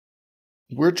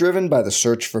We're driven by the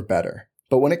search for better.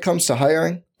 But when it comes to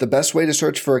hiring, the best way to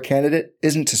search for a candidate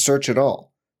isn't to search at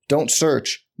all. Don't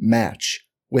search, match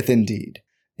with Indeed.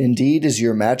 Indeed is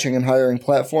your matching and hiring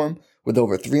platform with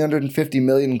over 350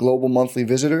 million global monthly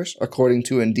visitors, according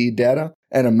to Indeed data,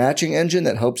 and a matching engine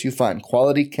that helps you find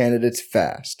quality candidates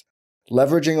fast.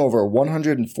 Leveraging over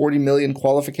 140 million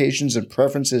qualifications and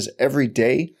preferences every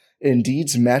day,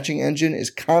 Indeed's matching engine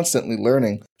is constantly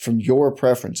learning from your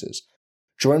preferences.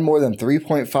 Join more than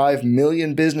 3.5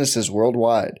 million businesses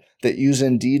worldwide that use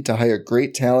Indeed to hire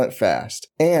great talent fast.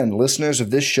 And listeners of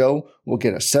this show will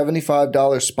get a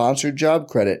 $75 sponsored job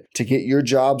credit to get your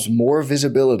jobs more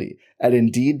visibility at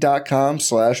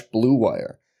Indeed.com/Blue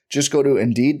Wire. Just go to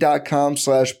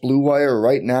Indeed.com/Blue Wire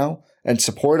right now and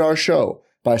support our show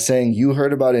by saying you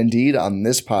heard about Indeed on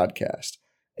this podcast.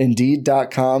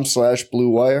 Indeed.com/Blue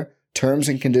Wire. Terms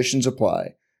and conditions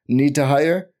apply. Need to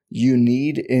hire? You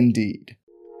need Indeed.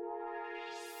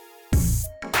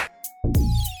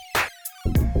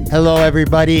 Hello,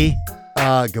 everybody.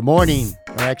 Good morning.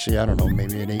 Or actually, I don't know,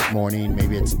 maybe it ain't morning,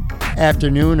 maybe it's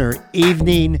afternoon or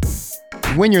evening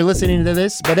when you're listening to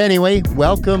this. But anyway,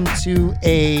 welcome to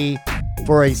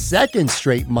for a second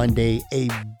straight Monday, a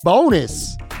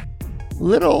bonus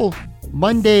little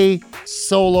Monday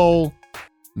solo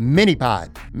mini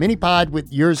pod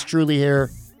with yours truly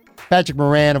here, Patrick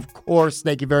Moran. Of course,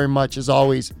 thank you very much, as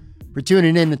always, for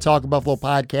tuning in to Talk Buffalo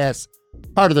Podcast,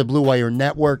 part of the Blue Wire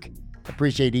Network.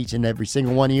 Appreciate each and every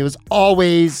single one of you as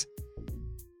always.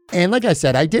 And like I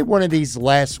said, I did one of these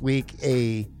last week,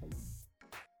 a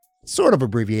sort of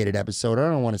abbreviated episode. I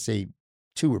don't want to say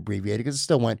too abbreviated because it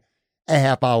still went a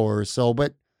half hour or so.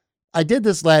 But I did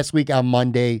this last week on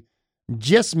Monday,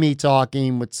 just me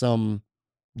talking with some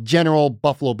general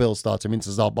Buffalo Bills thoughts. I mean, this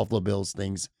is all Buffalo Bills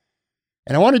things.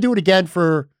 And I want to do it again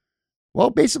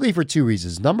basically for two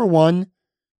reasons. Number one,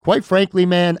 quite frankly,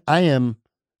 man, I am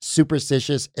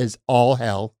superstitious as all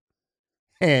hell.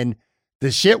 And the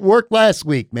shit worked last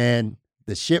week, man.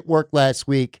 The shit worked last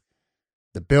week.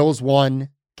 The Bills won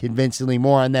convincingly.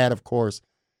 More on that, of course,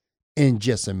 in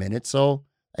just a minute. So,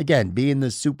 again, being the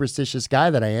superstitious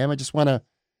guy that I am, I just want to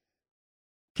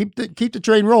keep the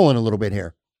train rolling a little bit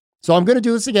here. So I'm going to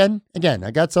do this again. Again,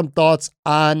 I got some thoughts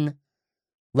on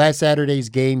last Saturday's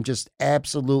game. Just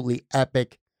absolutely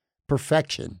epic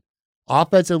perfection.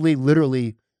 Offensively,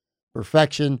 literally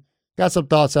perfection. Got some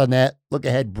thoughts on that. Look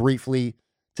ahead briefly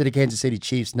to the Kansas City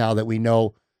Chiefs now that we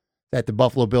know that the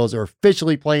Buffalo Bills are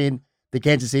officially playing the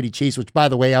Kansas City Chiefs, which, by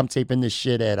the way, I'm taping this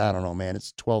shit at, I don't know, man,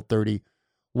 it's 12:30,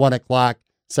 1 o'clock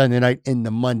Sunday night in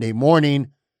the Monday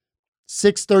morning,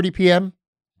 6:30 p.m.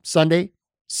 Sunday,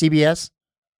 CBS,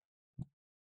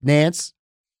 Nance,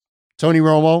 Tony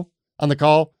Romo on the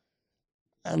call.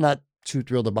 I'm not too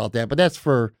thrilled about that, but that's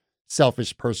for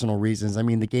selfish personal reasons. I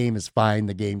mean, the game is fine,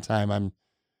 the game time.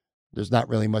 There's not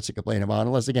really much to complain about,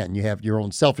 unless, again, you have your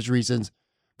own selfish reasons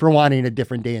for wanting a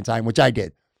different day and time, which I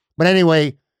did. But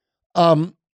anyway,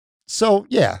 so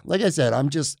yeah, like I said,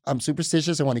 I'm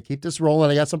superstitious. I want to keep this rolling.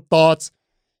 I got some thoughts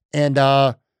and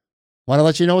want to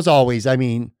let you know, as always, I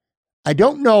mean, I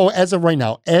don't know as of right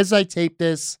now, as I tape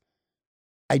this,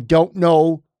 I don't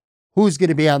know who's going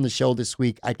to be on the show this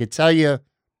week. I could tell you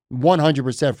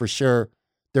 100% for sure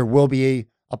there will be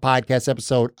a podcast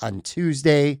episode on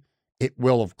Tuesday. It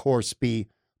will, of course, be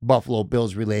Buffalo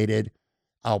Bills related.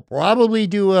 I'll probably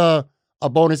do a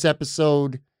bonus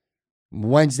episode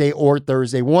Wednesday or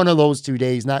Thursday, one of those 2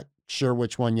 days. Not sure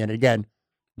which one yet. Again,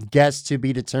 guests to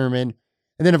be determined.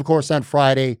 And then, of course, on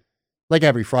Friday, like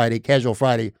every Friday, Casual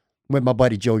Friday, with my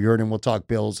buddy Joe Yurden, we'll talk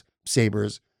Bills,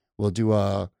 Sabres. We'll do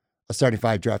a starting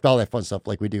five draft, all that fun stuff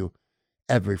like we do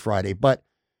every Friday. But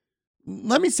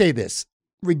let me say this.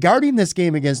 Regarding this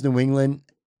game against New England,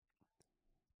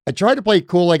 I tried to play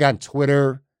cool like on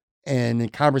Twitter and in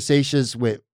conversations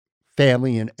with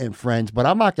family and friends, but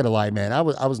I'm not going to lie, man. I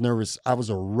was nervous. I was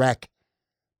a wreck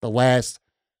the last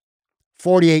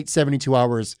 48, 72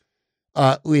 hours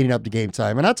leading up to game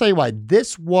time. And I'll tell you why.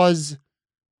 This was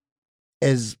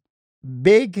as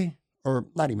big, or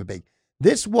not even big,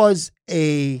 this was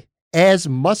as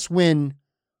must-win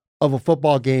of a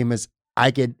football game as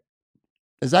I could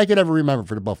ever remember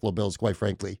for the Buffalo Bills, quite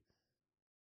frankly.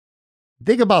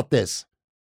 Think about this.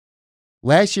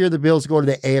 Last year, the Bills go to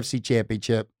the AFC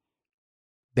Championship.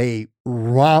 They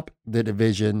romp the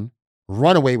division,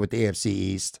 run away with the AFC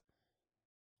East,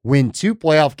 win 2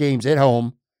 playoff games at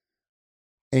home,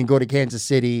 and go to Kansas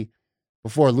City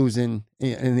before losing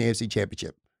in the AFC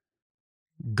Championship.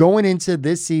 Going into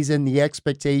this season, the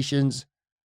expectations,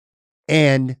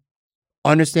 and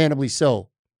understandably so,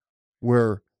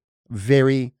 were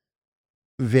very,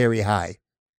 very high.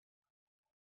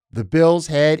 The Bills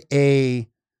had a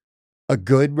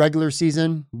good regular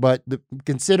season, but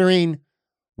considering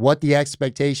what the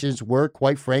expectations were,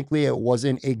 quite frankly, it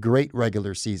wasn't a great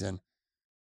regular season.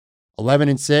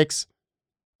 11-6,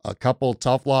 a couple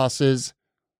tough losses,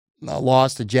 a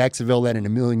loss to Jacksonville that in a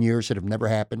million years should have never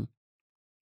happened.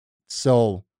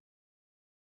 So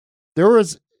there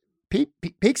was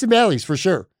peaks and valleys for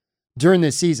sure during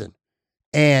this season.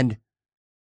 And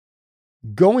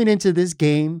going into this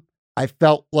game, I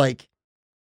felt like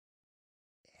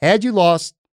had you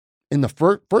lost in the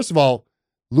first of all,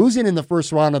 losing in the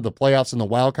first round of the playoffs in the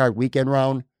wild card weekend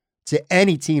round to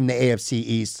any team in the AFC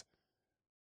East,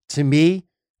 to me,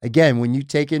 again, when you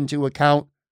take into account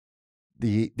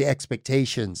the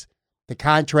expectations, the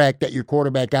contract that your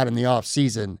quarterback got in the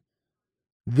offseason,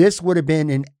 this would have been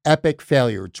an epic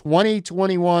failure.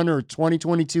 2021 or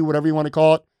 2022, whatever you want to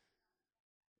call it,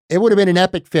 it would have been an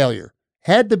epic failure.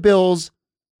 Had the Bills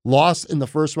lost in the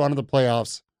first round of the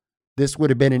playoffs, this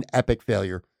would have been an epic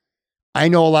failure. I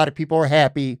know a lot of people are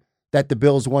happy that the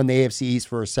Bills won the AFC East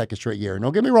for a second straight year.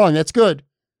 Don't get me wrong, that's good.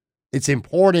 It's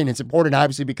important. It's important,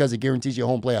 obviously, because it guarantees you a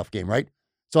home playoff game, right?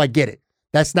 So I get it.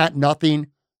 That's not nothing,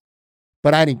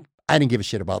 but I didn't give a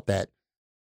shit about that.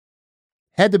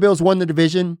 Had the Bills won the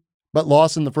division, but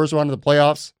lost in the first round of the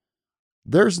playoffs,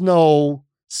 there's no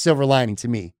silver lining to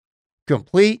me.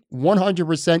 Complete,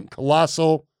 100%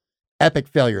 colossal, epic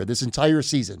failure this entire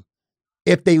season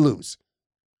if they lose.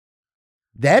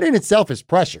 That in itself is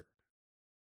pressure.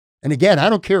 And again, I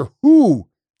don't care who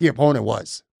the opponent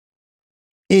was.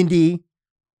 Indy,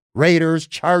 Raiders,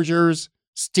 Chargers,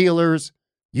 Steelers,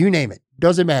 you name it.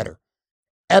 Doesn't matter.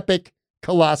 Epic,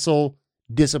 colossal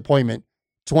disappointment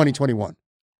 2021.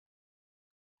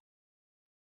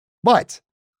 But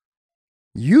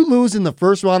you lose in the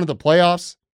first round of the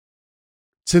playoffs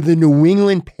to the New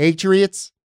England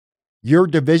Patriots, your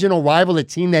divisional rival, the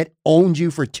team that owned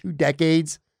you for 2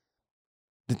 decades,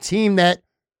 the team that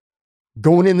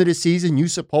going into the season, you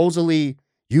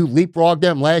leapfrogged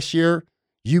them last year.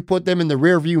 You put them in the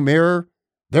rearview mirror.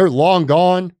 They're long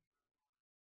gone.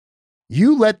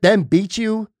 You let them beat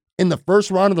you in the first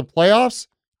round of the playoffs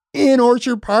in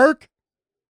Orchard Park?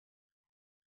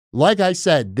 Like I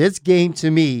said, this game to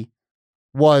me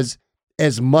was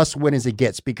as must-win as it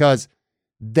gets because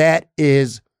that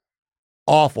is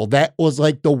awful. That was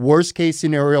like the worst-case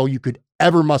scenario you could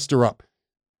ever muster up.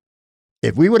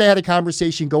 If we would have had a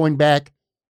conversation going back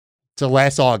to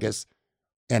last August,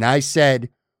 and I said,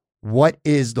 what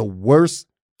is the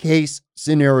worst-case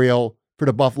scenario for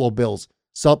the Buffalo Bills?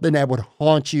 Something that would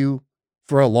haunt you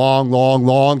for a long, long,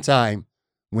 long time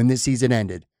when this season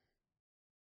ended.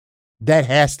 That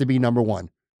has to be number one.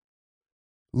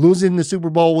 Losing the Super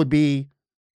Bowl would be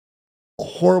a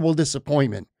horrible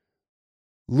disappointment.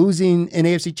 Losing an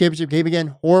AFC Championship game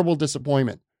again, horrible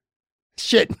disappointment.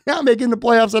 Shit, not making the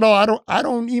playoffs at all. I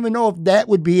don't even know if that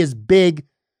would be as big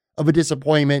of a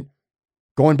disappointment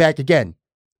going back again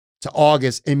to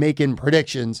August and making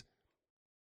predictions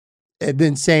and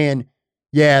then saying,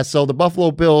 yeah, so the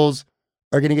Buffalo Bills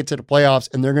are going to get to the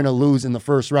playoffs and they're going to lose in the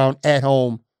first round at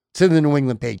home to the New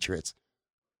England Patriots.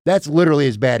 That's literally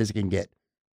as bad as it can get.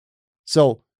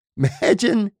 So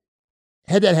imagine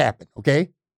had that happen, okay?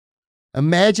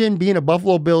 Imagine being a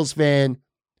Buffalo Bills fan.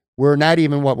 We're not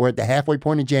even we're at the halfway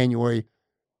point in January.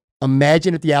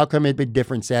 Imagine if the outcome had been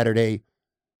different Saturday.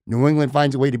 New England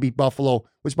finds a way to beat Buffalo,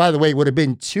 which, by the way, would have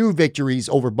been 2 victories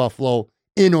over Buffalo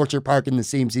in Orchard Park in the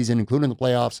same season, including the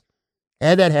playoffs.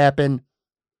 Had that happen,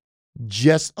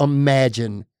 just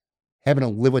imagine having to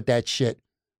live with that shit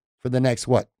for the next,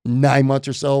 9 months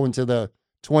or so until the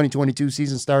 2022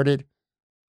 season started.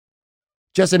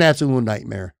 Just an absolute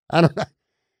nightmare. I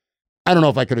don't know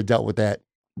if I could have dealt with that.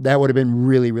 That would have been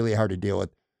really, really hard to deal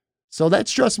with. So that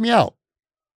stressed me out.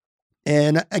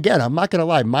 And again, I'm not going to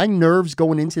lie. My nerves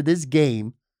going into this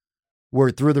game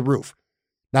were through the roof.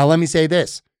 Now, let me say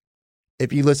this.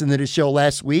 If you listened to this show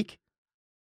last week,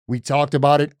 we talked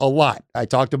about it a lot. I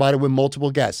talked about it with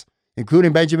multiple guests,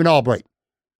 including Benjamin Albright.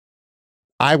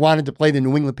 I wanted to play the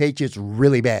New England Patriots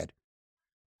really bad.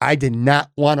 I did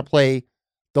not want to play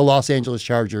the Los Angeles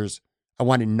Chargers. I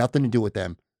wanted nothing to do with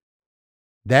them.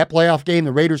 That playoff game,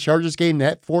 the Raiders-Chargers game,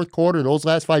 that fourth quarter, those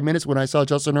last 5 minutes when I saw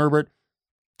Justin Herbert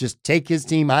just take his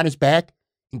team on his back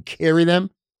and carry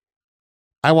them,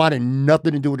 I wanted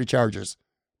nothing to do with the Chargers.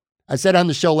 I said on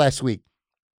the show last week,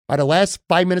 by the last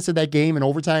 5 minutes of that game in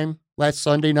overtime last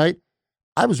Sunday night,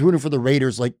 I was rooting for the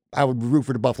Raiders like I would root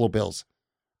for the Buffalo Bills.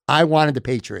 I wanted the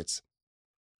Patriots.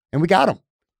 And we got them.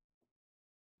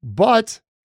 But,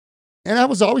 and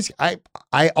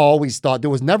I always thought there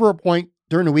was never a point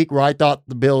during the week where I thought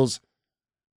the Bills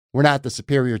were not the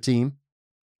superior team.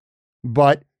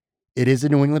 but it is the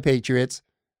New England Patriots.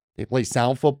 They play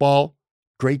sound football,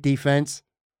 great defense,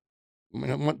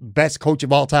 best coach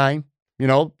of all time,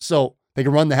 so they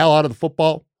can run the hell out of the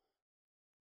football.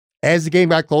 As the game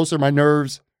got closer, my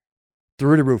nerves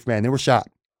through the roof, man. They were shot.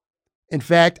 In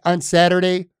fact, on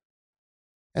Saturday,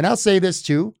 and I'll say this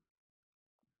too,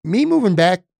 me moving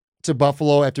back to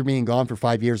Buffalo after being gone for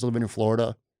 5 years living in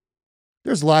Florida,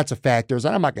 there's lots of factors.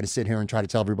 I'm not going to sit here and try to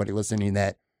tell everybody listening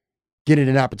that getting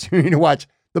an opportunity to watch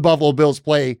the Buffalo Bills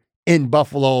play in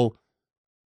Buffalo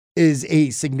is a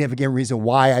significant reason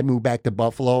why I moved back to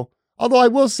Buffalo. Although I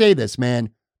will say this, man,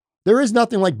 there is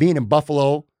nothing like being in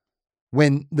Buffalo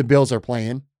when the Bills are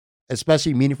playing,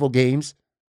 especially meaningful games.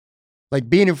 Like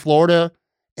being in Florida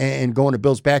and going to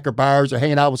Bills backer bars or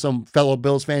hanging out with some fellow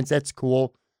Bills fans, that's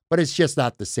cool, but it's just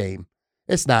not the same.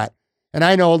 It's not. And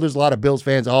I know there's a lot of Bills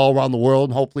fans all around the world,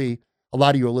 and hopefully a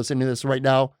lot of you are listening to this right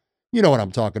now. You know what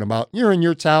I'm talking about. You're in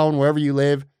your town, wherever you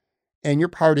live, and you're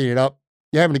partying it up.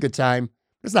 You're having a good time.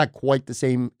 It's not quite the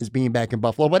same as being back in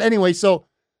Buffalo. But anyway, so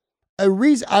a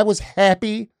reason I was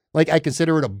happy, like I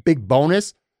consider it a big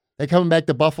bonus, that coming back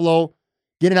to Buffalo,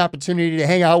 get an opportunity to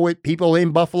hang out with people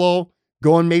in Buffalo,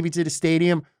 going maybe to the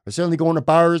stadium, or certainly going to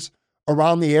bars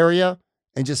around the area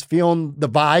and just feeling the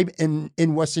vibe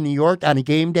in Western New York on a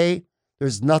game day.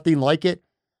 There's nothing like it.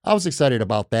 I was excited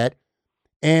about that.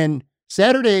 And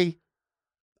Saturday,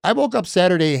 I woke up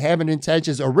Saturday having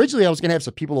intentions. Originally, I was going to have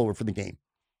some people over for the game.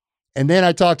 And then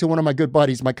I talked to one of my good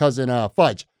buddies, my cousin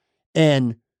Fudge,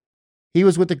 and he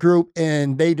was with the group,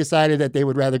 and they decided that they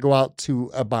would rather go out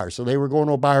to a bar. So they were going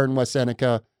to a bar in West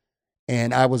Seneca,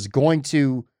 and I was going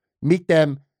to meet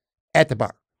them at the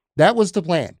bar. That was the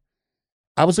plan.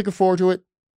 I was looking forward to it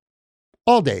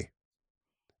all day.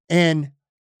 And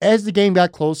as the game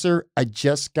got closer, I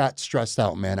just got stressed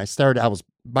out, man. I was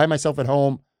by myself at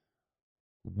home,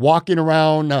 walking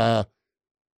around,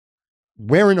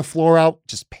 wearing the floor out,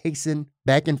 just pacing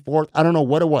back and forth. I don't know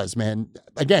what it was, man.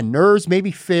 Again, nerves,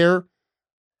 maybe fear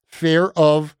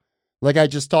of, like I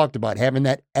just talked about, having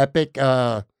that epic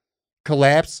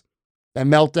collapse, that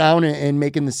meltdown, and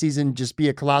making the season just be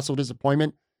a colossal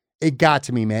disappointment. It got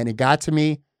to me, man. It got to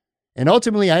me. And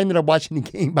ultimately, I ended up watching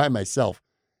the game by myself.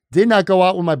 Did not go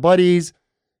out with my buddies.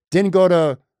 Didn't go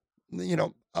to,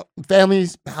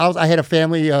 family's house. I had a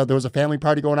family. There was a family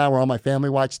party going on where all my family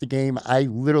watched the game. I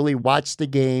literally watched the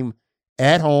game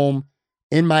at home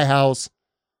in my house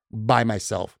by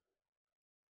myself.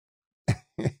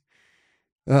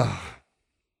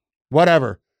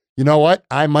 Whatever. You know what?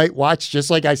 I might watch, just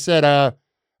like I said, I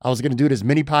was going to do this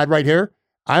mini pod right here.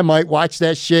 I might watch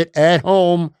that shit at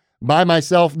home by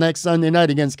myself next Sunday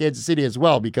night against Kansas City as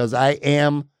well, because I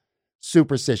am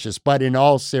superstitious. But in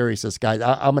all seriousness, guys,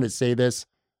 I'm going to say this,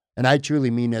 and I truly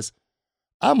mean this.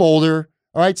 I'm older.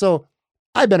 All right. So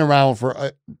I've been around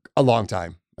for a long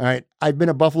time. All right. I've been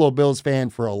a Buffalo Bills fan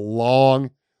for a long,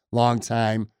 long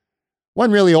time.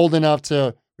 Wasn't really old enough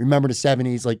to remember the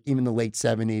 70s, like even the late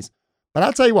 70s. But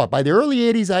I'll tell you what, by the early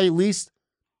 80s, I at least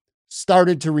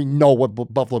started to know what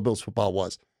Buffalo Bills football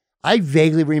was. I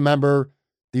vaguely remember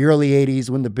the early 80s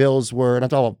when the Bills were, and I'm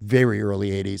talking about very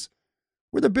early 80s,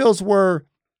 where the Bills were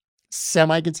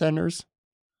semi-contenders.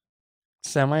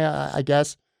 I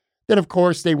guess. Then, of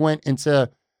course, they went into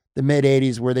the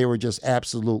mid-80s where they were just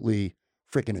absolutely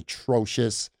freaking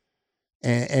atrocious.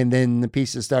 And then the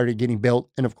pieces started getting built.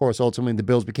 And, of course, ultimately the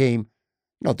Bills became,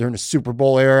 during the Super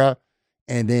Bowl era,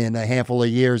 and then a handful of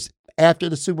years after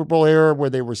the Super Bowl era where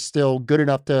they were still good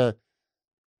enough to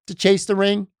chase the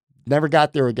ring. Never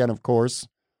got there again, of course.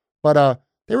 But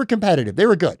they were competitive. They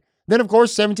were good. Then, of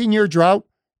course, 17-year drought.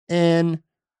 And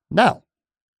now,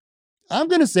 I'm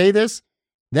going to say this.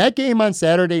 That game on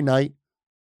Saturday night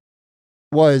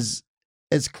was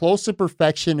as close to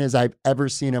perfection as I've ever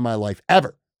seen in my life.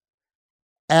 Ever.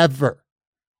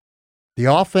 The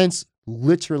offense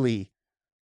literally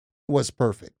was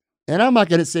perfect. And I'm not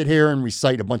going to sit here and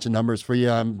recite a bunch of numbers for you.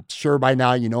 I'm sure by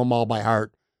now you know them all by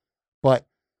heart. But,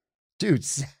 dude,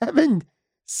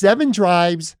 seven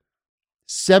drives,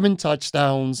 7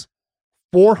 touchdowns,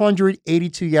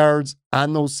 482 yards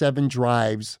on those 7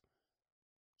 drives,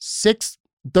 6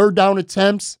 third down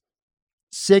attempts,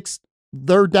 6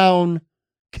 third down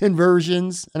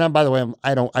conversions. And by the way,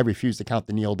 I refuse to count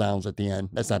the kneel downs at the end.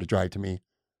 That's not a drive to me.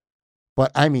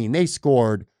 But I mean, they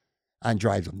scored on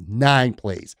drives of 9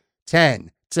 plays,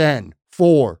 10,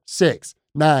 4, 6,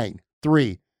 9,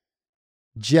 3.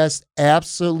 Just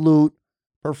absolute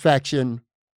perfection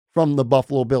from the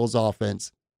Buffalo Bills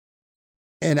offense.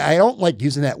 And I don't like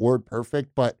using that word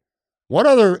perfect, but what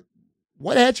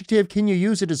adjective can you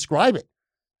use to describe it?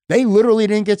 They literally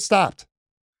didn't get stopped.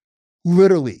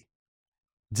 Literally.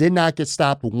 did not get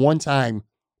stopped one time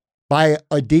by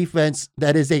a defense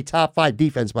that is a top 5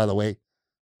 defense, by the way.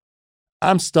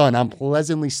 I'm stunned. I'm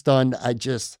pleasantly stunned. I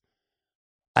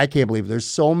can't believe it. There's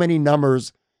so many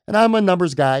numbers, and I'm a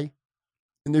numbers guy,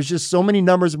 and there's just so many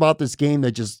numbers about this game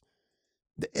that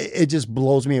it just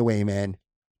blows me away, man.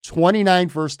 29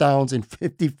 first downs in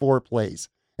 54 plays.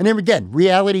 And then again,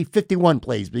 reality 51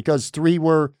 plays because 3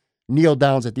 were kneel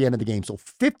downs at the end of the game. So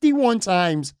 51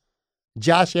 times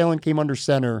Josh Allen came under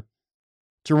center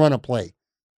to run a play.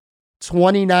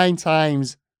 29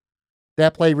 times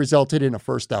that play resulted in a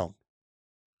first down.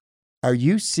 Are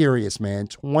you serious, man?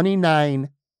 29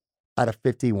 out of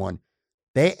 51.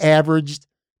 They averaged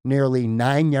nearly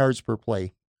 9 yards per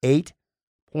play.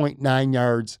 8.9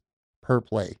 yards per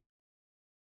play.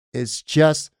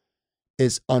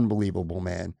 It's unbelievable,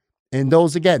 man. And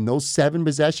those 7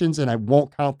 possessions, and I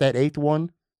won't count that 8th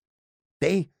one.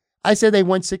 I said they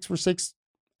went 6 for 6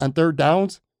 on third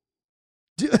downs.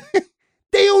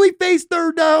 They only faced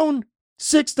third down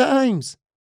 6 times.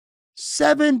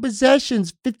 7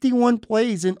 possessions, 51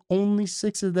 plays, and only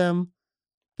 6 of them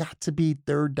got to be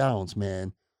third downs,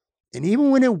 man. And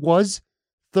even when it was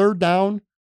third down,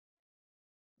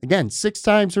 again, 6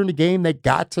 times during the game they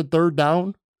got to third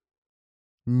down.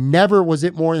 Never was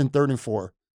it more than 3rd and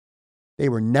 4. They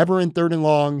were never in 3rd and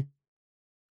long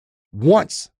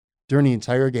once during the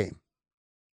entire game.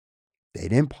 They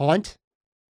didn't punt.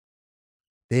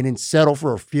 They didn't settle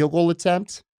for a field goal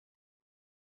attempt.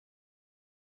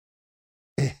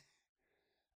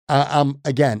 I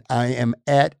am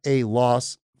at a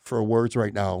loss for words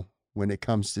right now when it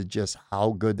comes to just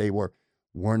how good they were.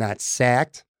 We're not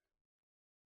sacked.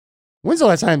 When's the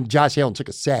last time Josh Allen took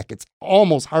a sack? It's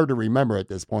almost hard to remember at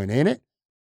this point, ain't it?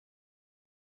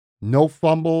 No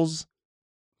fumbles,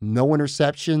 no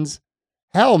interceptions.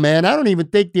 Hell, man, I don't even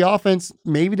think the offense,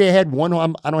 maybe they had one.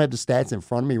 I don't have the stats in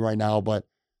front of me right now, but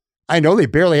I know they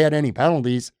barely had any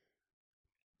penalties.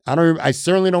 I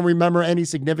certainly don't remember any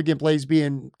significant plays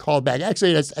being called back.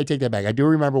 Actually, I take that back. I do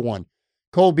remember one.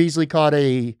 Cole Beasley caught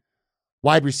a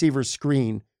wide receiver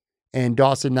screen, and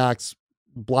Dawson Knox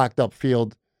blocked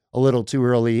upfield a little too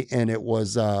early, and it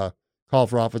was called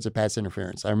for offensive pass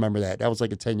interference. I remember that. That was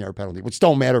like a 10-yard penalty, which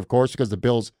don't matter, of course, because the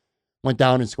Bills went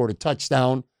down and scored a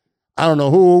touchdown. I don't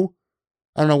know who.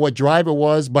 I don't know what drive it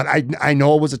was, but I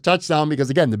know it was a touchdown because,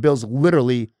 again, the Bills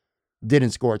literally didn't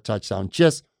score a touchdown.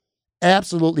 Just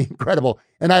absolutely incredible.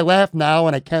 And I laugh now,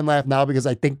 and I can laugh now because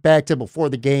I think back to before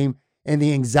the game and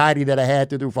the anxiety that I had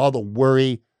to do for all the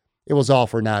worry. It was all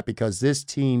for naught because this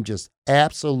team just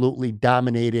absolutely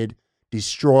dominated,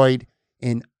 destroyed,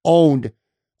 and owned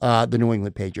the New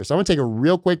England Patriots. So I'm going to take a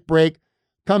real quick break,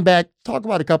 come back, talk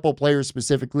about a couple of players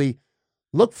specifically,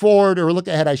 look forward, or look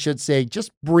ahead, I should say,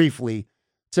 just briefly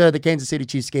to the Kansas City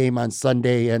Chiefs game on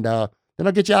Sunday, and then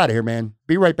I'll get you out of here, man.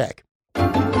 Be right back.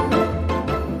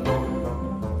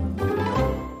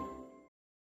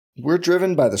 We're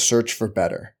driven by the search for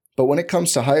better. But when it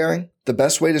comes to hiring, the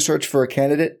best way to search for a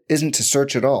candidate isn't to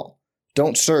search at all.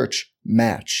 Don't search,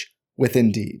 match with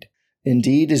Indeed.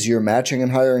 Indeed is your matching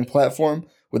and hiring platform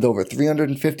with over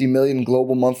 350 million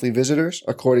global monthly visitors,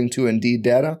 according to Indeed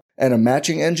data, and a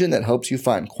matching engine that helps you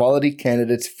find quality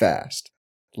candidates fast.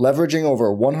 Leveraging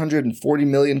over 140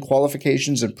 million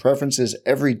qualifications and preferences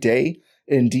every day,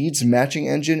 Indeed's matching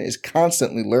engine is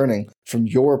constantly learning from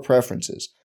your preferences.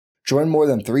 Join more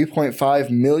than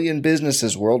 3.5 million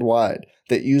businesses worldwide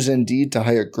that use Indeed to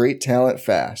hire great talent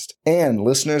fast. And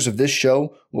listeners of this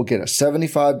show will get a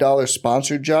 $75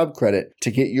 sponsored job credit to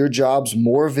get your jobs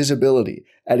more visibility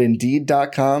at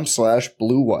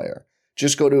Indeed.com/Blue Wire.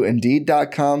 Just go to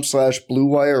Indeed.com/Blue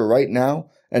Wire right now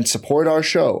and support our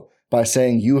show by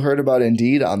saying you heard about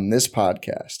Indeed on this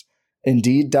podcast.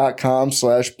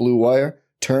 Indeed.com/Blue Wire.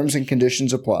 Terms and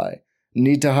conditions apply.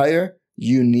 Need to hire?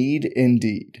 You need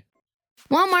Indeed.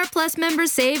 Walmart Plus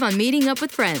members save on meeting up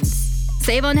with friends.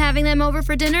 Save on having them over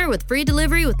for dinner with free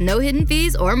delivery with no hidden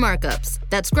fees or markups.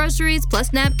 That's groceries,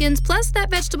 plus napkins, plus that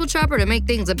vegetable chopper to make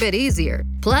things a bit easier.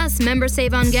 Plus, members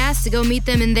save on gas to go meet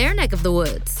them in their neck of the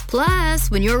woods. Plus,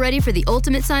 when you're ready for the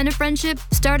ultimate sign of friendship,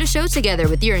 start a show together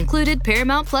with your included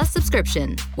Paramount Plus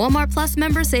subscription. Walmart Plus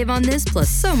members save on this plus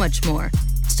so much more.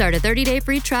 Start a 30-day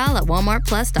free trial at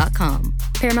walmartplus.com.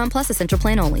 Paramount Plus Essential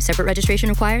Plan only. Separate registration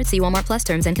required. See Walmart Plus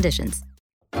terms and conditions.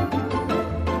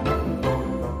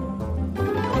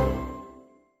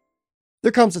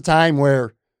 There comes a time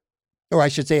where, or I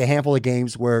should say a handful of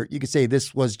games where you could say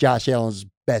this was Josh Allen's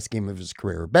best game of his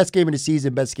career. Best game of the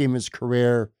season, best game of his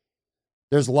career.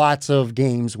 There's lots of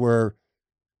games where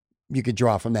you could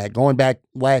draw from that. Going back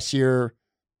last year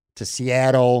to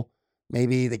Seattle,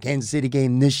 maybe the Kansas City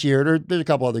game this year. There's a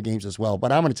couple other games as well.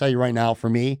 But I'm going to tell you right now, for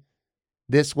me,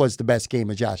 this was the best game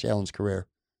of Josh Allen's career.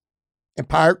 In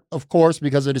part, of course,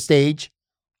 because of the stage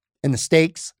and the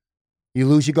stakes. You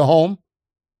lose, you go home.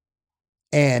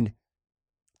 And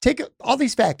take all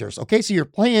these factors, okay? So you're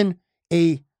playing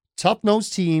a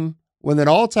tough-nosed team with an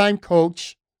all-time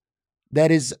coach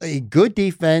that is a good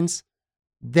defense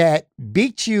that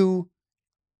beat you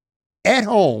at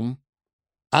home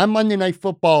on Monday Night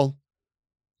Football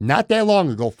not that long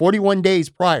ago, 41 days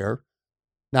prior.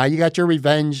 Now, you got your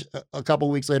revenge a couple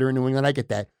weeks later in New England. I get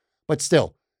that. But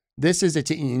still, this is a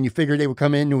team, and you figured they would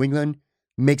come in New England,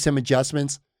 make some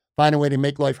adjustments, find a way to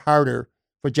make life harder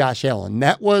for Josh Allen.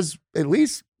 That was at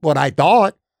least what I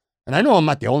thought. And I know I'm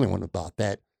not the only one who thought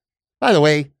that. By the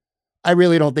way, I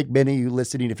really don't think many of you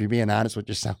listening, if you're being honest with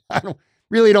yourself, I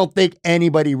really don't think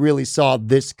anybody really saw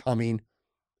this coming.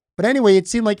 But anyway, it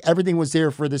seemed like everything was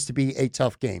there for this to be a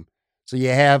tough game. So you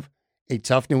have a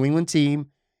tough New England team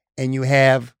and you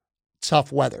have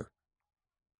tough weather.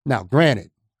 Now,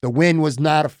 granted, the wind was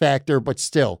not a factor, but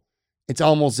still, it's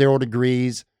almost 0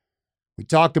 degrees. We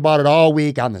talked about it all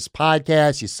week on this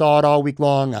podcast. You saw it all week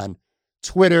long on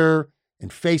Twitter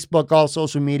and Facebook, all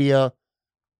social media.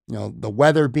 You know, the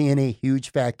weather being a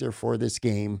huge factor for this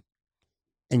game.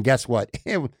 And guess what?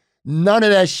 None of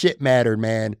that shit mattered,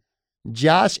 man.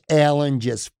 Josh Allen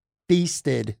just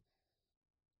feasted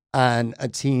on a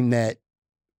team that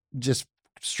just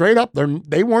straight up, they're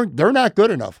not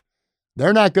good enough.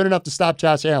 They're not good enough to stop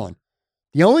Josh Allen.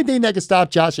 The only thing that can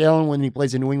stop Josh Allen when he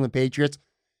plays the New England Patriots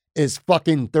is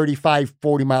fucking 35,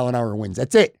 40 mile an hour winds.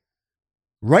 That's it.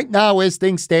 Right now, as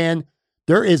things stand,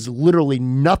 there is literally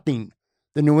nothing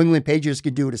the New England Patriots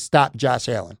could do to stop Josh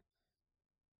Allen.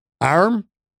 Arm,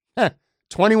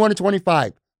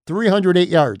 21-25, 308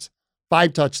 yards,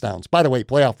 5 touchdowns. By the way,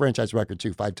 playoff franchise record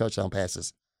too, 5 touchdown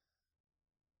passes.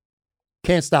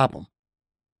 Can't stop him.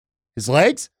 His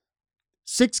legs,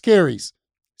 6 carries,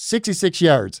 66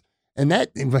 yards. And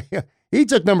that, he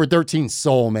took number 13's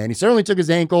soul, man. He certainly took his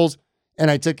ankles,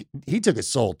 and he took his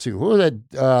soul too. Who was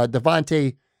that?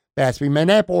 Devontae Basby. Man,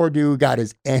 that poor dude got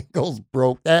his ankles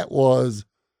broke. That was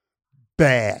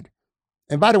bad.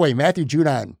 And by the way, Matthew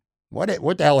Judon, what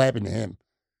the hell happened to him?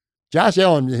 Josh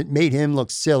Allen made him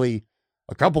look silly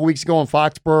a couple weeks ago in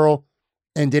Foxborough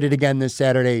and did it again this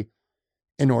Saturday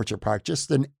in Orchard Park. Just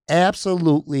an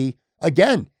absolutely,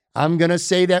 again, I'm going to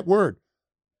say that word,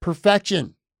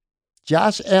 perfection.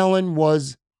 Josh Allen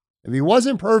was, if he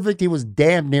wasn't perfect, he was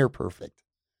damn near perfect.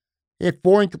 He had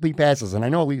 4 incomplete passes, and I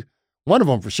know one of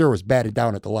them for sure was batted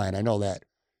down at the line. I know that.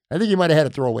 I think he might have had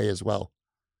a throwaway as well.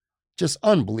 Just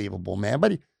unbelievable, man.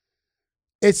 But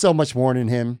it's so much more than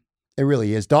him. It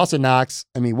really is. Dawson Knox,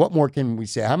 I mean, what more can we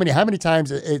say? How many times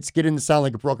it's getting to sound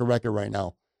like a broken record right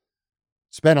now?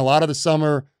 Spent a lot of the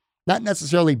summer not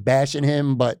necessarily bashing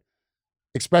him, but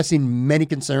expressing many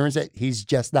concerns that he's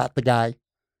just not the guy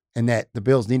and that the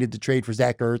Bills needed to trade for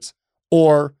Zach Ertz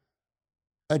or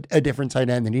a different tight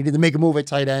end. They needed to make a move at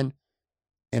tight end.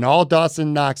 And all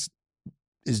Dawson Knox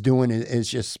is doing is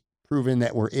just proving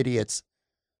that we're idiots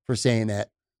for saying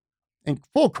that. And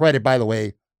full credit, by the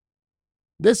way,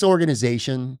 this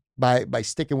organization, by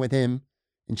sticking with him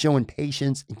and showing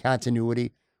patience and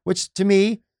continuity, which to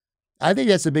me, I think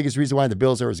that's the biggest reason why the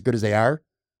Bills are as good as they are,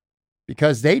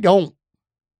 because they don't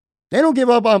give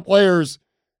up on players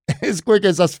as quick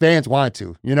as us fans want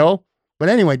to, you know? But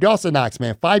anyway, Dawson Knox,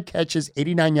 man, 5 catches,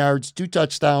 89 yards, 2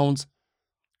 touchdowns,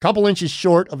 couple inches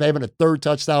short of having a 3rd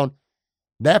touchdown.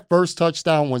 That first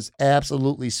touchdown was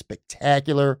absolutely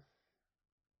spectacular.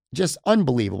 Just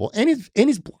unbelievable. And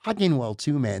he's blocking well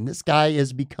too, man. This guy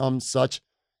has become such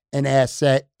an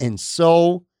asset, and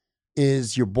so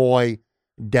is your boy,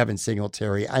 Devin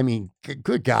Singletary. I mean,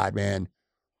 good God, man.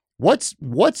 What's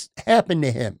happened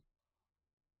to him?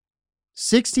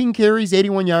 16 carries,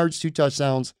 81 yards, 2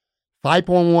 touchdowns,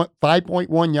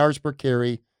 5.1 yards per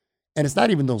carry. And it's not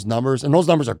even those numbers, and those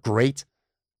numbers are great.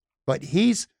 But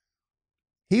he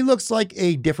looks like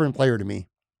a different player to me.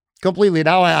 Completely.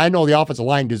 Now I know the offensive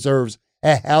line deserves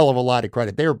a hell of a lot of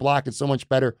credit. They are blocking so much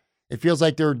better. It feels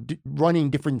like they're running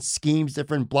different schemes,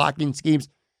 different blocking schemes.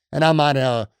 And I'm not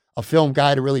a film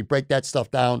guy to really break that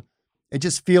stuff down. It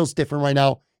just feels different right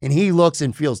now. And he looks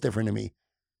and feels different to me.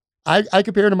 I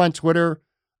compared him on Twitter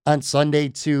on Sunday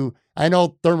to, I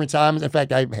know Thurman Thomas. In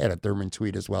fact, I had a Thurman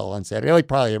tweet as well on Saturday, like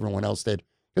probably everyone else did,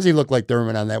 because he looked like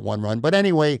Thurman on that one run. But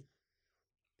anyway,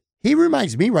 he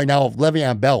reminds me right now of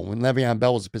Le'Veon Bell when Le'Veon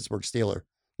Bell was a Pittsburgh Steeler.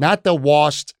 Not the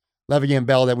washed Le'Veon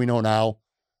Bell that we know now,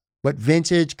 but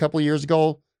vintage, a couple of years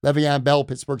ago, Le'Veon Bell,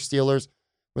 Pittsburgh Steelers,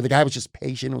 where the guy was just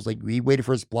patient. It was like he waited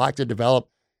for his block to develop,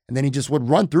 and then he just would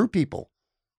run through people.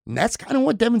 And that's kind of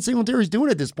what Devin Singletary's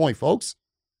doing at this point, folks.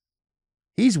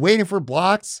 He's waiting for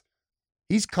blocks.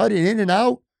 He's cutting in and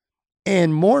out.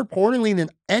 And more importantly than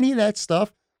any of that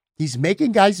stuff, he's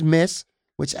making guys miss,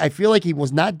 which I feel like he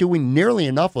was not doing nearly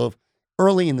enough of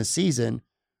early in the season.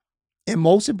 And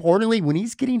most importantly, when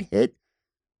he's getting hit,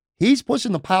 he's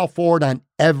pushing the pile forward on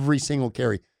every single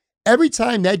carry. Every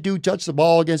time that dude touched the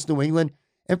ball against New England,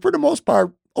 and for the most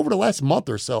part, over the last month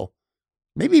or so,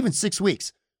 maybe even 6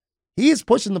 weeks, he is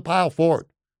pushing the pile forward.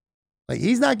 Like,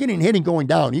 he's not getting hit and going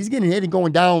down. He's getting hit and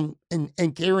going down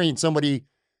and carrying somebody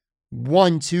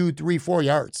 1, 2, 3, 4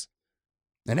 yards.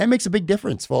 And that makes a big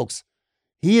difference, folks.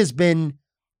 He has been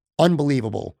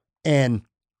unbelievable. And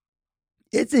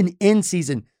it's an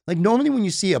in-season. Like, normally when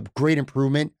you see a great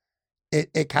improvement,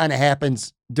 it kind of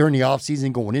happens during the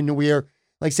offseason going into the year.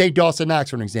 Like, say, Dawson Knox,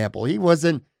 for an example. He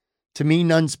wasn't, to me,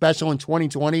 none special in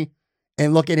 2020.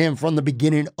 And look at him from the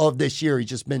beginning of this year. He's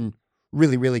just been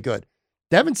really, really good.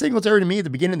 Devin Singletary, to me, at the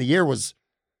beginning of the year was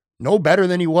no better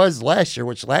than he was last year,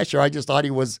 which last year I just thought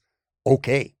he was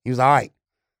okay. He was all right.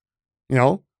 You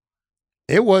know,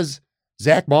 it was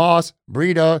Zach Moss,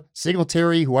 Breida,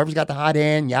 Singletary, whoever's got the hot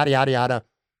hand, yada, yada, yada.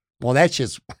 Well, that's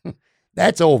just,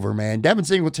 that's over, man. Devin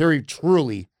Singletary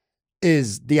truly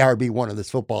is the RB1 of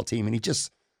this football team. And he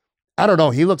just, I don't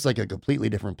know, he looks like a completely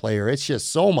different player. It's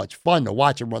just so much fun to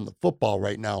watch him run the football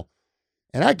right now.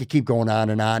 And I could keep going on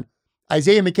and on.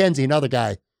 Isaiah McKenzie, another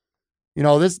guy. You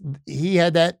know, he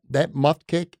had that muffed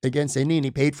kick against Indy, and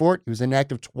he paid for it. He was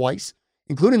inactive twice,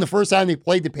 including the first time they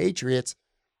played the Patriots.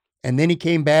 And then he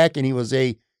came back, and he was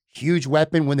a huge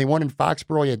weapon. When they won in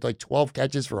Foxborough, he had like 12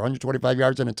 catches for 125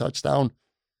 yards and a touchdown.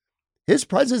 His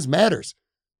presence matters.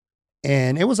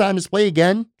 And it was on display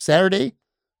again Saturday.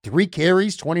 3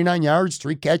 carries, 29 yards,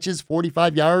 3 catches,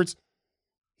 45 yards.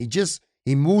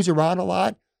 He moves around a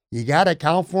lot. You got to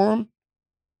account for him.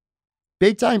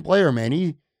 Big time player,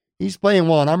 man. He's playing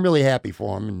well, and I'm really happy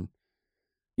for him. And,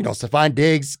 you know, Stephon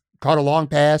Diggs caught a long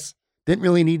pass. Didn't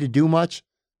really need to do much.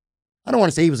 I don't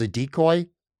want to say he was a decoy,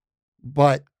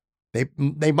 but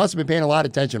they must have been paying a lot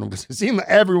of attention to him because it seemed like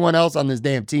everyone else on this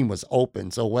damn team was open.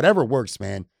 So whatever works,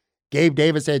 man. Gabe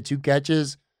Davis had 2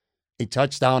 catches, a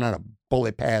touchdown on a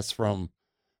bullet pass from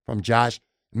Josh.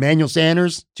 Emmanuel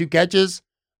Sanders, 2 catches,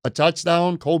 a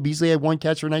touchdown. Cole Beasley had 1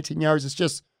 catch for 19 yards. It's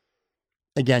just,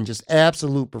 again, just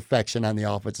absolute perfection on the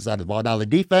offensive side of the ball. Now, the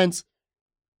defense,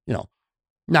 you know,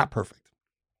 not perfect.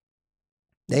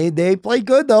 They play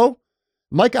good, though.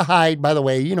 Micah Hyde, by the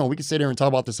way, you know, we can sit here and talk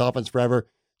about this offense forever.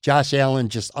 Josh Allen,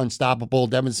 just unstoppable.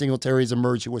 Devin Singletary has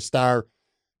emerged to a star.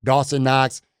 Dawson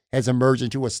Knox has emerged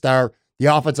into a star. The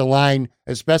offensive line,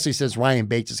 especially since Ryan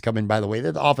Bates has come in, by the way,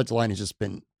 the offensive line has just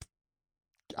been,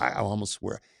 I'll almost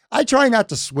swear. I try not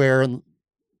to swear.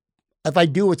 If I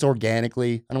do, it's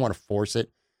organically. I don't want to force it.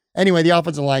 Anyway, the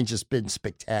offensive line's just been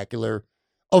spectacular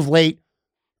of late.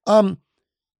 The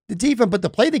defense, but to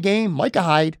play the game, Micah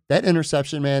Hyde, that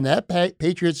interception, man, that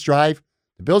Patriots drive,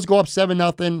 the Bills go up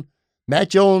 7-0. Matt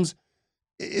Jones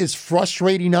is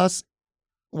frustrating us.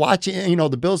 Watching, you know,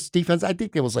 the Bills defense, I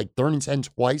think it was like 3rd and 10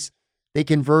 twice. They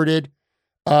converted.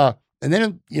 And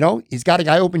then, you know, he's got a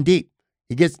guy open deep.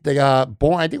 He gets the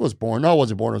Bourne, I think it was Bourne. No, it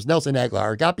wasn't Bourne. It was Nelson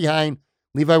Aguilar. Got behind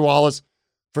Levi Wallace.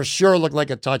 For sure looked like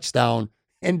a touchdown.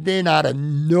 And then out of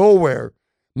nowhere,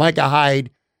 Micah Hyde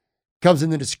comes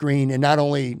into the screen and not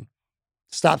only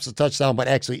stops the touchdown, but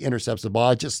actually intercepts the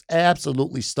ball. Just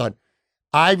absolutely stunned.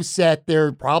 I've sat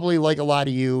there probably like a lot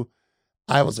of you.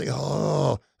 I was like,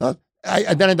 oh.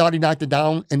 Then I thought he knocked it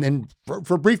down. And then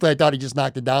for briefly, I thought he just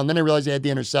knocked it down. Then I realized he had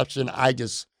the interception. I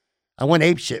went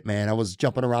ape shit, man. I was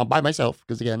jumping around by myself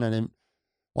because, again, I didn't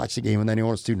watch the game and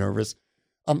anyone was too nervous.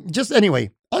 Just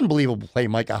anyway, unbelievable play,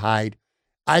 Micah Hyde.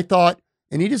 I thought,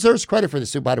 and he deserves credit for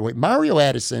this too, by the way, Mario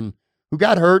Addison, who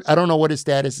got hurt. I don't know what his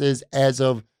status is as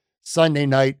of Sunday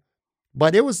night,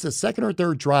 but it was the 2nd or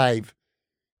 3rd drive,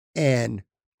 and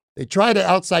they tried an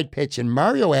outside pitch, and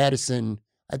Mario Addison,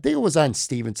 I think it was on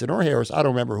Stevenson or Harris. I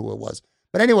don't remember who it was.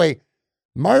 But anyway,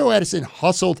 Mario Addison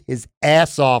hustled his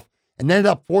ass off and ended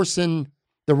up forcing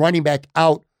the running back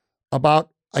out about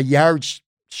a yard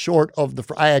short of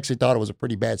the, I actually thought it was a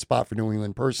pretty bad spot for New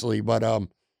England personally, but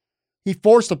he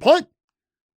forced a punt,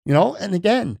 you know, and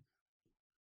again,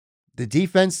 the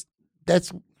defense, they're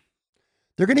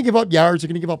going to give up yards, they're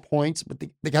going to give up points, but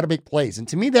they got to make plays. And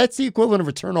to me, that's the equivalent of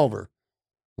a turnover.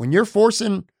 When you're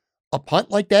forcing a punt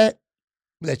like that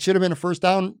should have been a first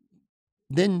down,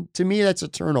 then to me, that's a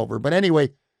turnover. But anyway,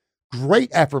 great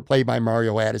effort play by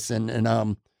Mario Addison. And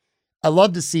I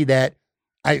love to see that.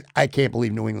 I can't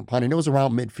believe New England punted. It was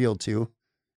around midfield too.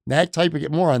 That type of,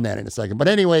 get more on that in a second. But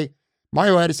anyway,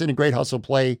 Mario Addison, a great hustle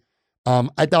play.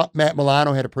 I thought Matt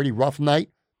Milano had a pretty rough night,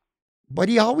 but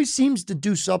he always seems to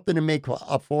do something to make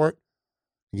up for it.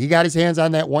 He got his hands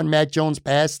on that one Matt Jones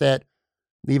pass that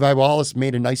Levi Wallace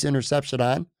made a nice interception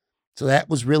on. So that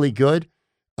was really good.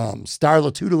 Star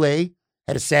Latulier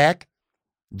had a sack.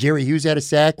 Jerry Hughes had a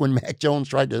sack when Mac Jones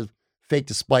tried to fake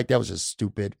the spike. That was just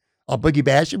stupid. Boogie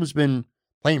Basham has been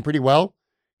playing pretty well.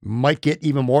 Might get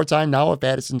even more time now if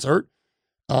Addison's hurt.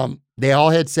 They all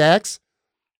had sacks.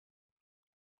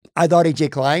 I thought A.J.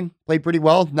 Klein played pretty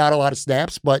well. Not a lot of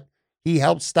snaps, but he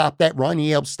helped stop that run.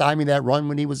 He helped stymie that run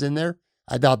when he was in there.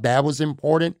 I thought that was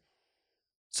important.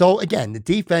 So again, the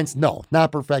defense, no,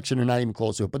 not perfection or not even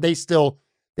close to it, but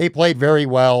they played very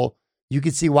well. You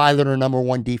could see why they're the number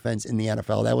one defense in the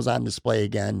NFL. That was on display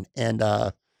again. And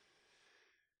I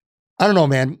don't know,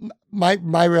 man. My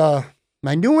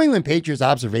New England Patriots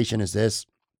observation is this.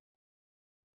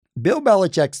 Bill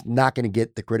Belichick's not going to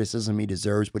get the criticism he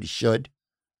deserves, but he should.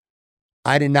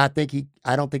 I don't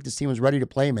think this team was ready to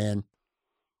play, man.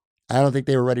 I don't think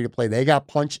they were ready to play. They got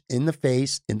punched in the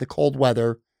face in the cold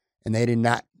weather, and they did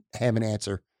not have an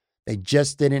answer. They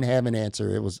just didn't have an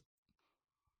answer. It was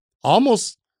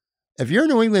almost, if you're a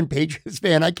New England Patriots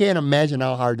fan, I can't imagine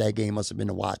how hard that game must have been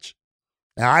to watch.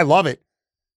 Now, I love it.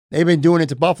 They've been doing it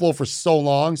to Buffalo for so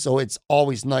long, so it's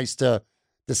always nice to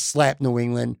slap New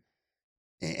England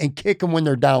and kick them when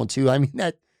they're down, too. I mean,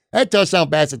 that touchdown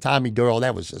pass to Tommy Doyle,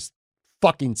 that was just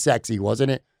fucking sexy,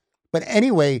 wasn't it? But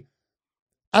anyway,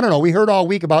 I don't know. We heard all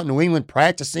week about New England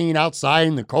practicing outside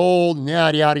in the cold and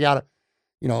yada, yada, yada.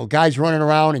 You know, guys running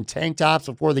around in tank tops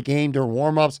before the game during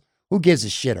warm-ups. Who gives a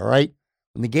shit, all right?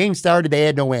 When the game started, they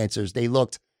had no answers. They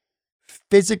looked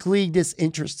physically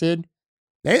disinterested.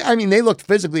 They looked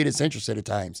physically disinterested at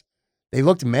times. They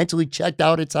looked mentally checked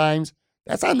out at times.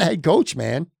 That's on the head coach,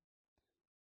 man.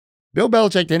 Bill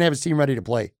Belichick didn't have his team ready to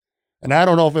play. And I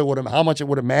don't know if how much it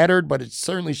would have mattered, but it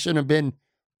certainly shouldn't have been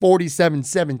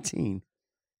 47-17.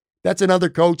 That's another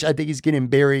coach. I think he's getting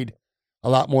buried a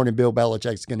lot more than Bill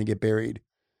Belichick's going to get buried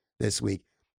this week.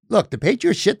 Look, the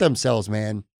Patriots shit themselves,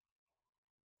 man.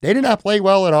 They did not play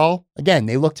well at all. Again,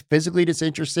 they looked physically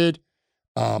disinterested.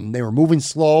 They were moving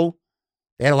slow.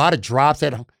 They had a lot of drops.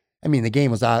 The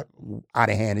game was out of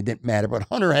hand. It didn't matter. But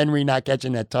Hunter Henry not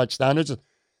catching that touchdown.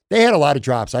 They had a lot of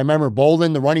drops. I remember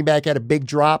Bolden, the running back, had a big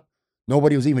drop.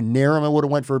 Nobody was even near him. It would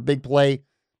have went for a big play.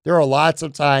 There are lots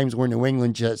of times where New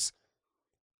England just,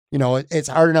 it's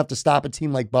hard enough to stop a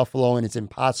team like Buffalo, and it's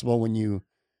impossible when you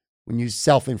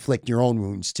self-inflict your own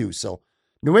wounds too. So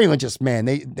New England just, man,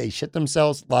 they shit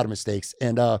themselves. A lot of mistakes.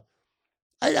 And I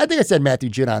think I said Matthew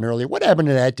Judon earlier. What happened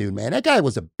to that dude, man? That guy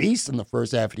was a beast in the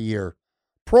first half of the year.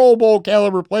 Pro Bowl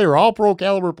caliber player, all-pro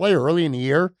caliber player early in the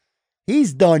year.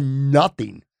 He's done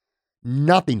nothing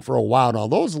for a while now.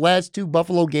 Those last two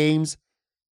Buffalo games,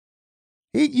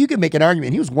 you can make an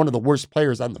argument. He was one of the worst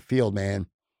players on the field, man.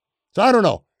 So I don't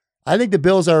know. I think the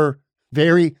Bills are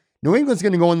New England's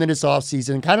going to go into this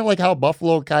offseason, kind of like how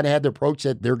Buffalo kind of had the approach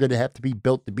that they're going to have to be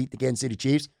built to beat the Kansas City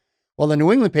Chiefs. Well, the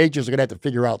New England Patriots are going to have to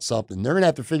figure out something. They're going to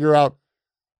have to figure out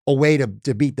a way to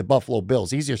beat the Buffalo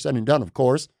Bills. Easier said than done, of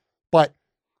course, but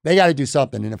they got to do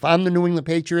something. And if I'm the New England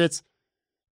Patriots,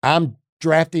 I'm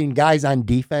drafting guys on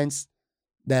defense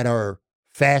that are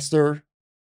faster,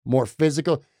 more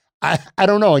physical. I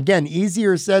don't know. Again,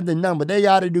 easier said than done, but they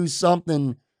got to do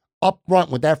something up front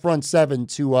with that front seven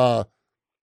to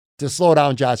slow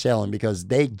down Josh Allen, because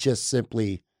they just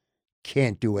simply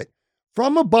can't do it.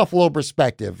 From a Buffalo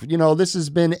perspective, this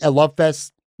has been a love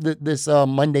fest, this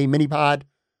Monday mini pod,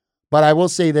 but I will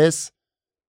say this.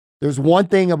 There's one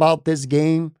thing about this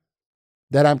game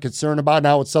that I'm concerned about.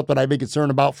 Now, it's something I've been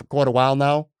concerned about for quite a while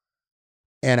now.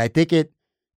 And I think it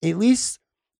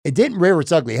didn't rear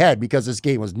its ugly head, because this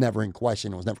game was never in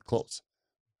question. It was never close.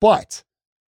 But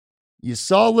you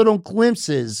saw little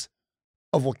glimpses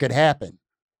of what could happen.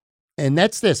 And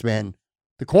that's this, man.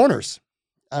 The corners.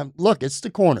 Look, it's the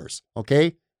corners,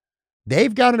 okay?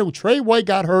 They've got to know. Trey White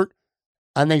got hurt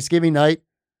on Thanksgiving night.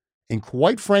 And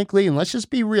quite frankly, and let's just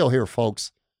be real here,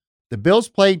 folks, the Bills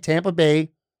played Tampa Bay,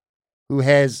 who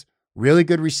has really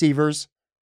good receivers,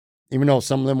 even though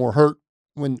some of them were hurt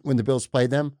when the Bills played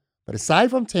them. But aside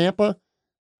from Tampa,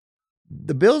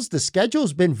 the schedule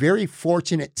has been very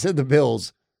fortunate to the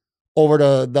Bills over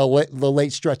the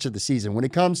late stretch of the season when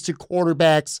it comes to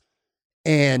quarterbacks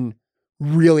and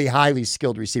really highly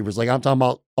skilled receivers. Like, I'm talking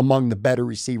about among the better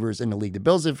receivers in the league. The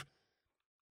Bills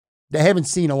they haven't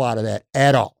seen a lot of that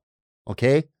at all.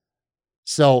 Okay?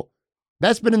 So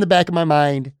that's been in the back of my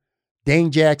mind.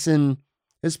 Dane Jackson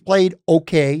has played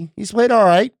okay. He's played all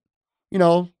right.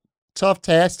 Tough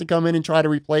task to come in and try to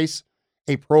replace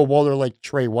a Pro Bowler like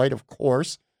Trey White, of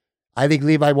course. I think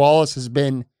Levi Wallace has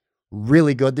been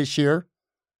really good this year.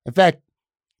 In fact,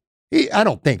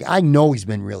 I know he's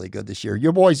been really good this year.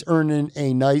 Your boy's earning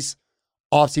a nice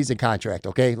offseason contract,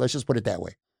 okay? Let's just put it that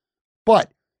way.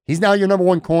 But he's now your number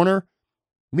one corner.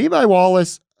 Levi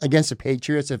Wallace against the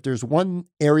Patriots, if there's one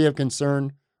area of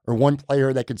concern or one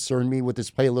player that concerned me with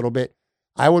this play a little bit,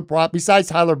 I would besides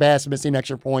Tyler Bass missing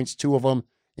extra points, 2 of them,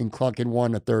 and Clunkin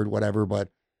one, a third, whatever, but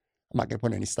I'm not going to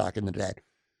put any stock into that.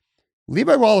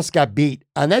 Levi Wallace got beat.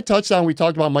 On that touchdown, we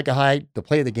talked about Micah Hyde, the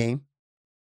play of the game.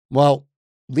 Well,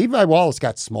 Levi Wallace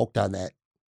got smoked on that.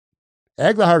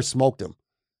 Aguilar smoked him.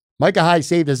 Micah Hyde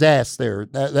saved his ass there.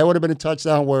 That would have been a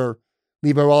touchdown where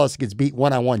Levi Wallace gets beat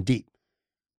one-on-one deep.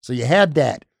 So you had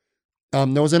that.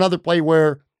 There was another play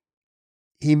where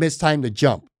he missed time to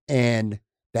jump, and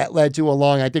that led to a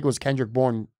long, I think it was Kendrick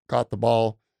Bourne caught the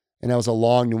ball, and that was a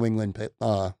long New England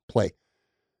play.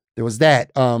 There was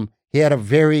that. He had a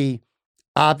very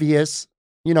obvious,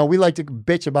 we like to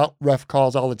bitch about ref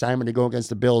calls all the time when they go against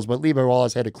the Bills, but Levi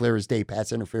Wallace had a clear as day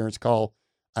pass interference call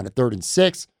on a 3rd and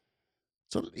 6.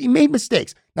 So he made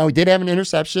mistakes. Now, he did have an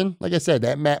interception. Like I said,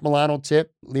 that Matt Milano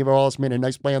tip, Levi Wallace made a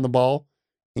nice play on the ball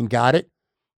and got it.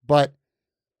 But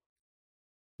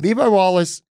Levi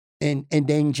Wallace and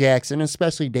Dane Jackson,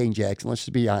 especially Dane Jackson, let's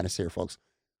just be honest here, folks.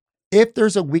 If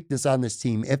there's a weakness on this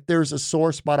team, if there's a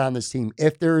sore spot on this team,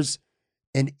 if there's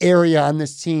an area on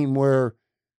this team where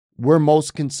we're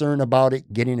most concerned about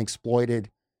it getting exploited,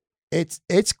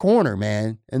 it's corner,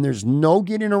 man. And there's no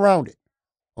getting around it.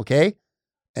 Okay?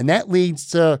 And that leads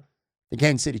to the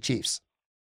Kansas City Chiefs.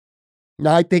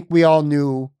 Now, I think we all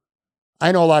knew,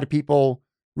 I know a lot of people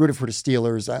rooted for the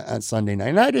Steelers on Sunday night,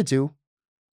 and I did too.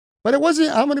 But it wasn't,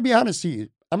 I'm going to be honest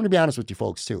with you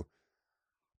folks too.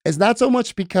 It's not so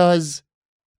much because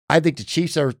I think the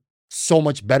Chiefs are so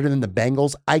much better than the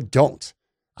Bengals. I don't.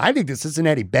 I think the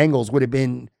Cincinnati Bengals would have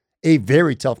been a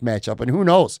very tough matchup. And who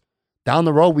knows? Down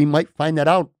the road, we might find that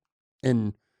out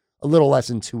in a little less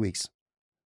than 2 weeks.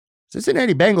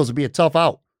 Cincinnati Bengals would be a tough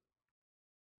out.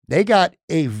 They got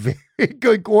a very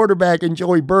good quarterback in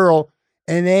Joey Burrow,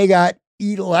 and they got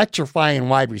electrifying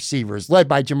wide receivers led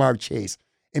by Jamar Chase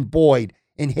and Boyd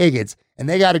and Higgins, and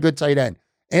they got a good tight end.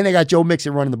 And they got Joe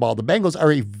Mixon running the ball. The Bengals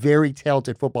are a very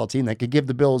talented football team that could give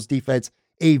the Bills defense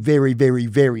a very, very,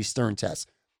 very stern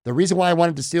test. The reason why I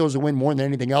wanted the Steelers to win more than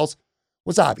anything else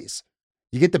was obvious.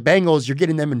 You get the Bengals, you're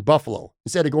getting them in Buffalo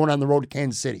instead of going on the road to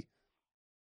Kansas City.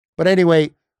 But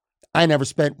anyway, I never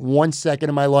spent 1 second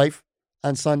of my life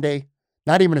on Sunday,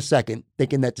 not even a second,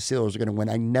 thinking that the Steelers are going to win.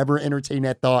 I never entertained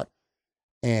that thought,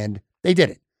 and they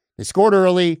didn't. They scored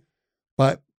early,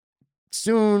 but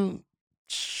soon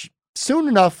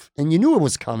enough, and you knew it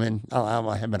was coming. I'm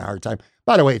having a hard time.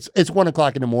 By the way, it's 1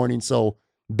 o'clock in the morning, so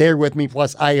bear with me.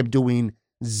 Plus, I am doing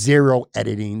 0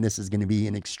 editing. This is going to be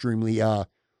an extremely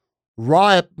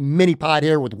raw mini pod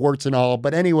here with words and all.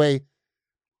 But anyway,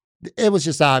 it was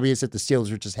just obvious that the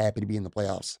Steelers were just happy to be in the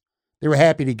playoffs. They were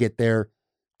happy to get there.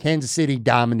 Kansas City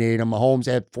dominated them. Mahomes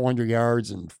had 400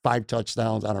 yards and 5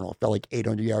 touchdowns. I don't know. It felt like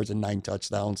 800 yards and 9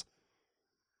 touchdowns.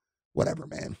 Whatever,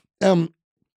 man.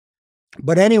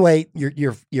 But anyway,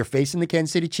 you're facing the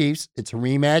Kansas City Chiefs. It's a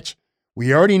rematch.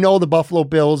 We already know the Buffalo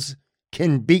Bills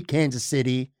can beat Kansas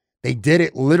City. They did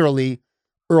it literally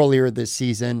earlier this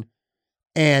season.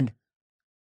 And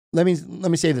let me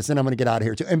say this, and I'm going to get out of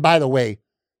here too. And by the way,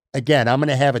 again, I'm going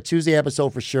to have a Tuesday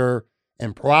episode for sure,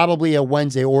 and probably a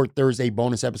Wednesday or Thursday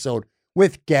bonus episode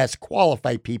with guests,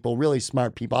 qualified people, really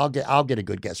smart people. I'll get a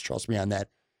good guest, trust me on that.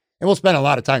 And we'll spend a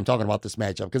lot of time talking about this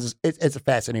matchup because it's a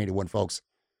fascinating one, folks.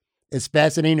 It's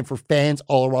fascinating for fans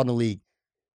all around the league.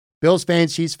 Bills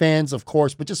fans, Chiefs fans, of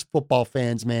course, but just football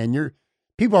fans, man.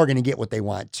 People are going to get what they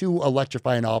want. 2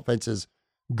 electrifying offenses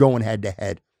going head to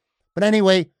head. But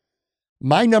anyway,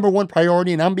 my number one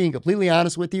priority, and I'm being completely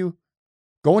honest with you,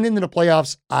 going into the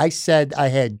playoffs, I said I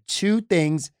had 2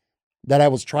 things that I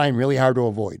was trying really hard to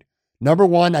avoid. Number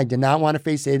one, I did not want to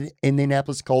face the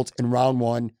Indianapolis Colts in round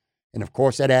 1. And of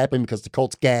course that happened because the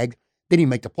Colts gagged. They didn't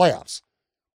make the playoffs.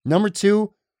 Number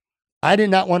 2, I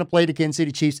did not want to play the Kansas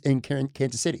City Chiefs in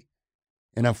Kansas City.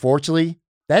 And unfortunately,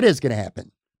 that is going to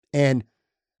happen. And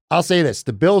I'll say this,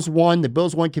 the Bills won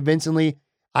convincingly.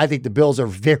 I think the Bills are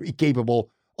very capable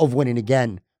of winning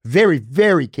again. Very,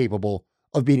 very capable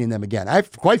of beating them again.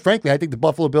 Quite frankly, I think the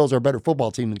Buffalo Bills are a better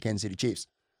football team than the Kansas City Chiefs.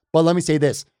 But let me say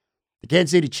this, the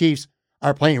Kansas City Chiefs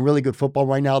are playing really good football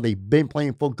right now. They've been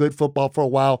playing good football for a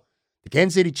while. The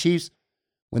Kansas City Chiefs,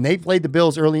 when they played the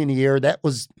Bills early in the year, that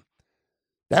was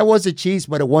the Chiefs,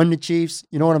 but it won the Chiefs.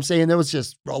 You know what I'm saying? There was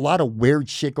just a lot of weird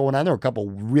shit going on. There were a couple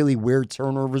really weird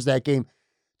turnovers that game.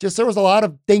 there was a lot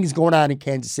of things going on in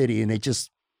Kansas City, and they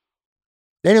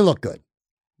didn't look good.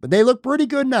 But they look pretty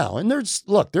good now. And they're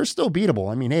still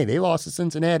beatable. I mean, hey, they lost to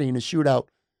Cincinnati in a shootout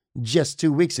just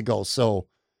 2 weeks ago. So,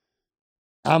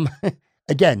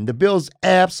 again, the Bills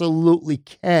absolutely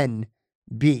can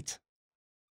beat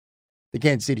the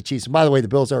Kansas City Chiefs. And by the way, the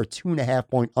Bills are a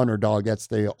 2.5-point underdog. That's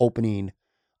the opening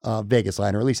Vegas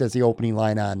line, or at least that's the opening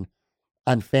line on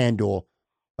FanDuel.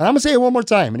 But I'm going to say it one more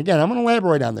time. And again, I'm going to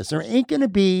elaborate on this. There ain't going to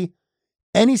be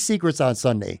any secrets on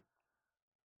Sunday.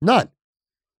 None.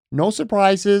 No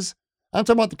surprises. I'm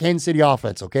talking about the Kansas City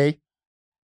offense, okay?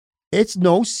 It's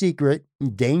no secret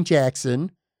Dane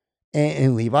Jackson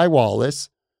and Levi Wallace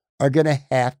are going to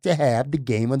have the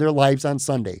game of their lives on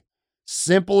Sunday.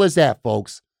 Simple as that,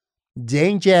 folks.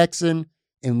 Dane Jackson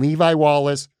and Levi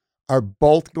Wallace are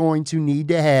both going to need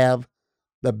to have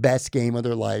the best game of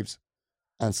their lives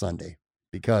on Sunday.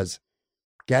 Because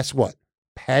guess what?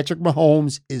 Patrick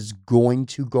Mahomes is going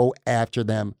to go after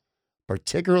them,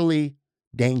 particularly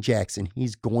Dane Jackson.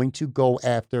 He's going to go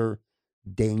after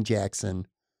Dane Jackson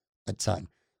a ton.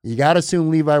 You got to assume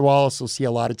Levi Wallace will see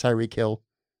a lot of Tyreek Hill.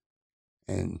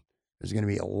 And there's going to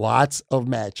be lots of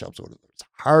matchups. There's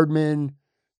Hardman,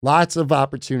 lots of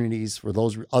opportunities for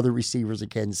those other receivers in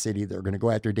Kansas City. They're going to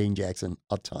go after Dane Jackson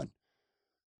a ton.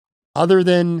 Other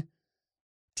than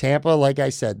Tampa, like I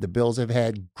said, the Bills have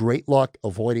had great luck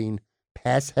avoiding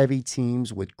pass-heavy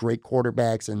teams with great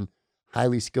quarterbacks and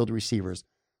highly skilled receivers.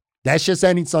 That's just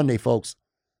ending Sunday, folks.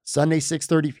 Sunday,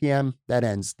 6:30 p.m., that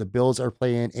ends. The Bills are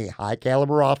playing a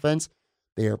high-caliber offense.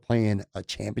 They are playing a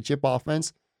championship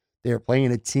offense. They are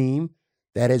playing a team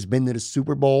that has been to the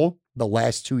Super Bowl the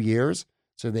last 2 years.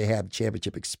 So they have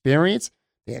championship experience.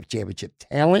 They have championship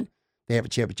talent. They have a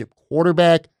championship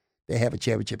quarterback. They have a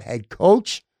championship head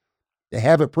coach. They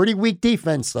have a pretty weak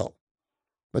defense, though.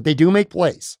 But they do make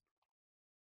plays.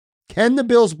 Can the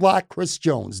Bills block Chris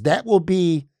Jones? That will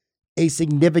be a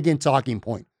significant talking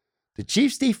point. The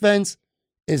Chiefs' defense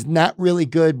is not really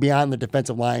good beyond the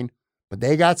defensive line, but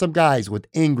they got some guys with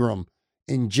Ingram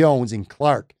and Jones and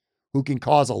Clark who can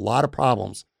cause a lot of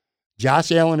problems.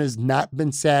 Josh Allen has not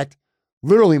been sacked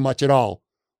literally much at all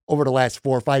over the last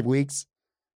 4 or 5 weeks.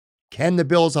 Can the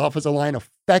Bills' offensive line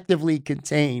effectively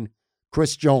contain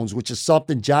Chris Jones, which is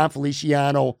something John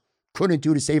Feliciano couldn't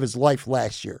do to save his life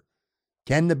last year?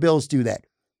 Can the Bills do that?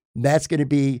 That's going to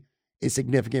be a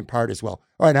significant part as well.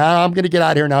 All right, now I'm going to get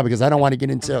out of here now because I don't want to get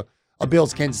into a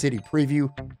Bills Kansas City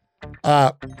preview.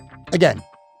 Again,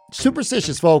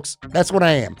 superstitious, folks. That's what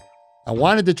I am. I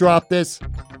wanted to drop this.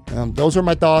 Those are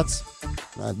my thoughts.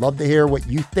 I'd love to hear what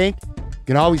you think. You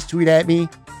can always tweet at me,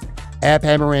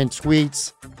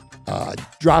 @HammerandTweets.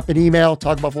 Drop an email,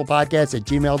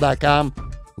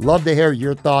 talkbuffalopodcast@gmail.com. Love to hear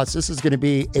your thoughts. This is going to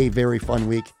be a very fun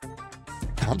week.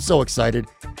 I'm so excited.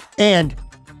 And,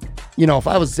 you know, if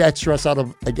I was that stressed out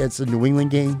against the New England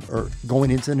game or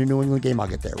going into the New England game, I'll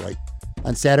get there, right?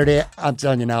 On Saturday, I'm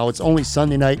telling you now, it's only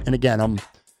Sunday night. And again, I'm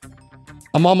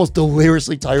almost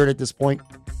deliriously tired at this point.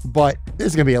 But this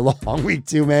is going to be a long week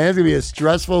too, man. It's going to be a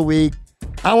stressful week.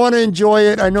 I want to enjoy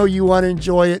it. I know you want to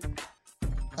enjoy it.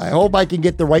 I hope I can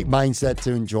get the right mindset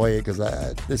to enjoy it because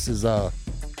this is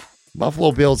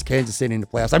Buffalo Bills, Kansas City in the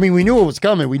playoffs. I mean, we knew it was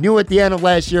coming. We knew at the end of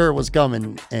last year it was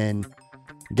coming. And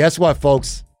guess what,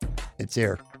 folks? It's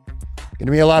here. Going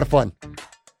to be a lot of fun.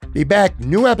 Be back.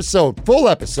 New episode, full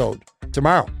episode,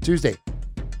 tomorrow, Tuesday.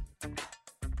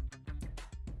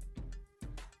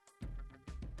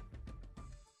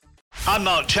 I'm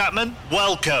Mark Chapman.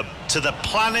 Welcome to the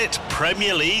Planet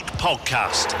Premier League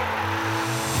podcast.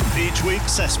 Each week,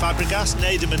 Cesc Fabregas,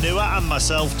 Nader Manua and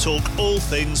myself talk all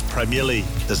things Premier League.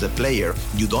 As a player,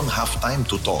 you don't have time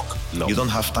to talk. No. You don't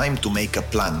have time to make a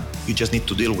plan. You just need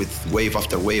to deal with wave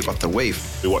after wave after wave.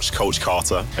 We watched Coach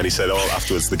Carter and he said,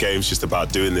 afterwards, the game's just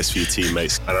about doing this for your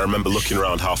teammates. And I remember looking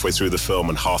around halfway through the film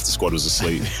and half the squad was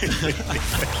asleep.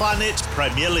 Planet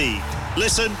Premier League.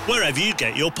 Listen wherever you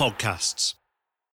get your podcasts.